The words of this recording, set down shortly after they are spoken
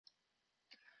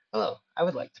Hello, I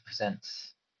would like to present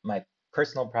my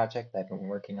personal project I've been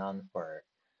working on for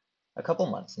a couple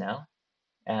months now,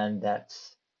 and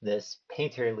that's this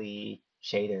painterly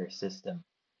shader system.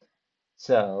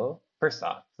 So, first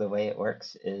off, the way it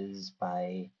works is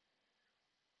by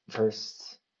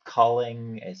first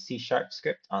calling a C#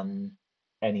 script on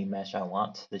any mesh I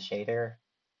want the shader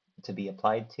to be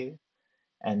applied to,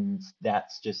 and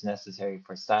that's just necessary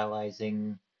for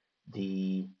stylizing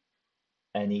the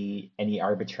any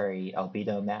arbitrary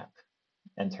albedo map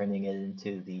and turning it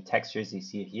into the textures you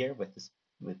see here with this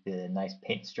with the nice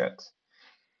paint strokes.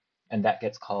 And that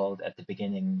gets called at the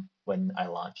beginning when I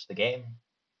launch the game.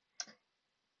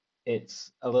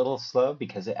 It's a little slow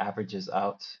because it averages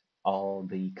out all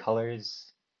the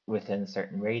colors within a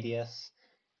certain radius,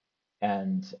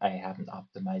 and I haven't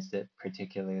optimized it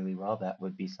particularly well. That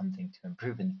would be something to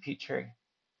improve in the future.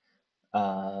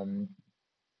 Um,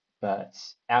 but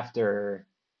after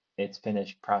it's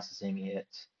finished processing it,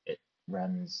 it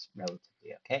runs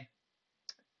relatively okay.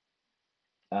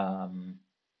 Um,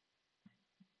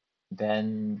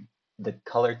 Then the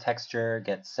color texture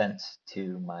gets sent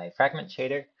to my fragment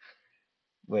shader,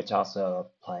 which also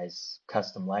applies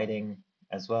custom lighting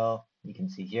as well. You can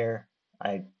see here,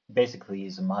 I basically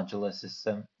use a modulo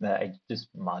system that I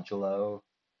just modulo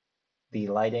the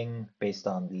lighting based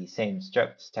on the same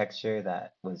strokes texture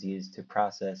that was used to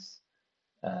process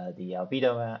the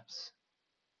albedo maps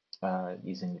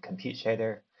using the compute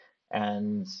shader.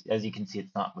 And as you can see,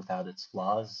 it's not without its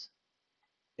flaws.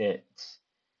 It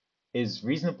is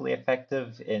reasonably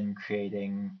effective in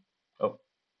creating. Oh,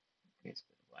 it's a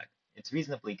bit of lag. It's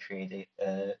reasonably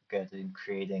good in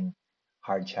creating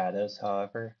hard shadows,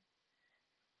 however,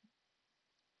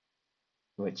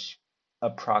 which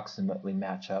approximately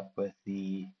match up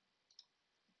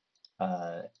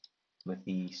uh, with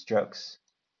the strokes.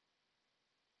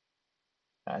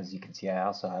 As you can see, I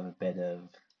also have a bit of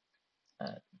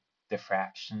uh,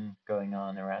 diffraction going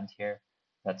on around here.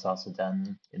 That's also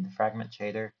done in the fragment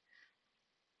shader.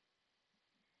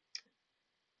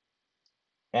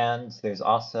 And there's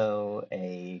also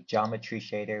a geometry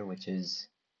shader, which is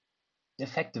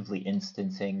effectively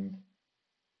instancing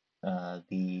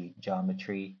the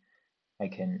geometry. I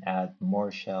can add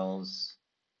more shells,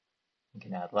 I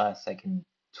can add less, I can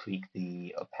tweak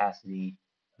the opacity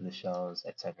of the shells,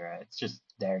 etc. It's just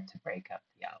there to break up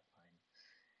the outline.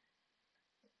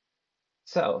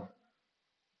 So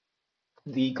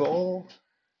the goal,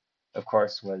 of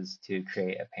course, was to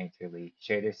create a painterly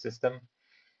shader system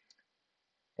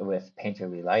with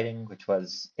painterly lighting, which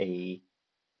was a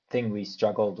thing we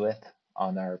struggled with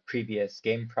on our previous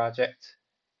game project.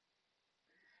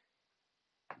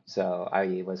 So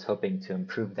I was hoping to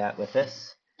improve that with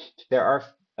this. There are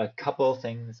a couple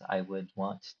things I would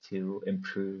want to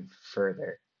improve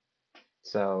further.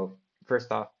 So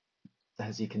first off,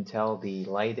 as you can tell, the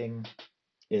lighting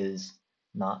is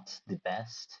not the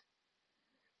best.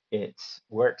 It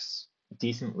works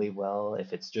decently well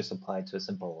if it's just applied to a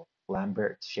simple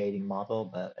Lambert shading model,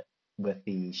 but with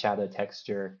the shadow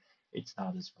texture, it's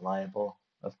not as reliable,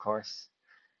 of course.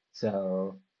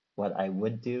 So what I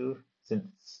would do,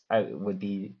 since I would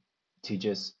be to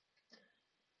just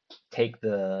take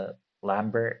the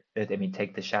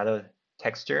take the shadow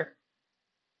texture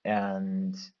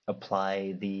and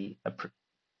apply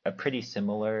a pretty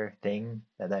similar thing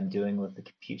that I'm doing with the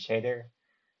compute shader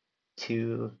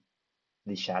to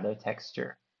the shadow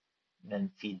texture, then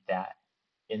feed that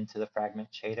into the fragment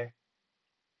shader.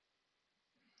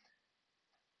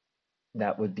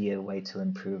 That would be a way to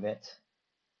improve it,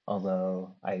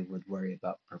 although I would worry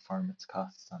about performance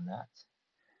costs on that.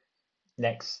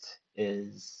 Next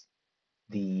is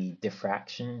the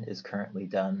diffraction is currently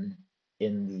done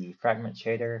in the fragment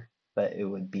shader, but it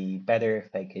would be better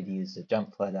if I could use the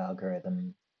jump flood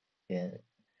algorithm in,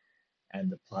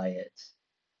 and apply it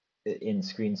in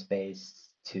screen space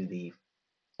to the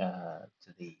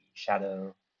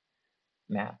shadow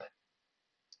map.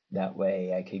 That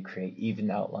way I could create even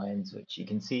outlines, which you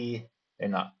can see they're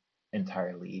not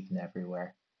entirely even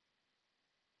everywhere.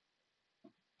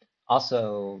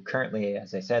 Also, currently,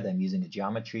 as I said, I'm using a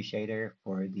geometry shader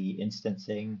for the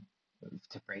instancing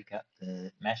to break up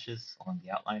the meshes along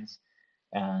the outlines.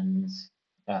 And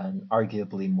an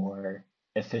arguably more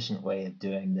efficient way of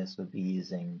doing this would be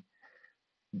using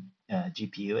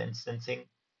GPU instancing.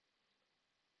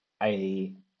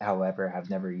 I, however, have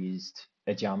never used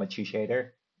a geometry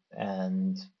shader,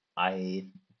 and I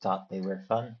thought they were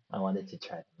fun. I wanted to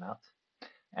try them out.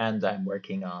 And I'm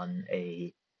working on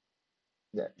a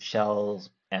shells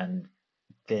and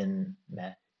thin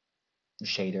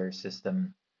shader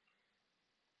system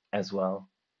as well.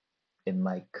 in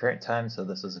my current time, so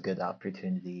this was a good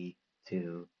opportunity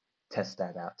to test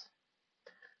that out.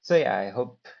 So yeah, I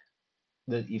hope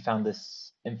that you found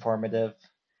this informative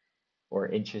or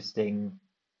interesting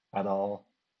at all.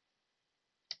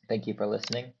 Thank you for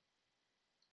listening.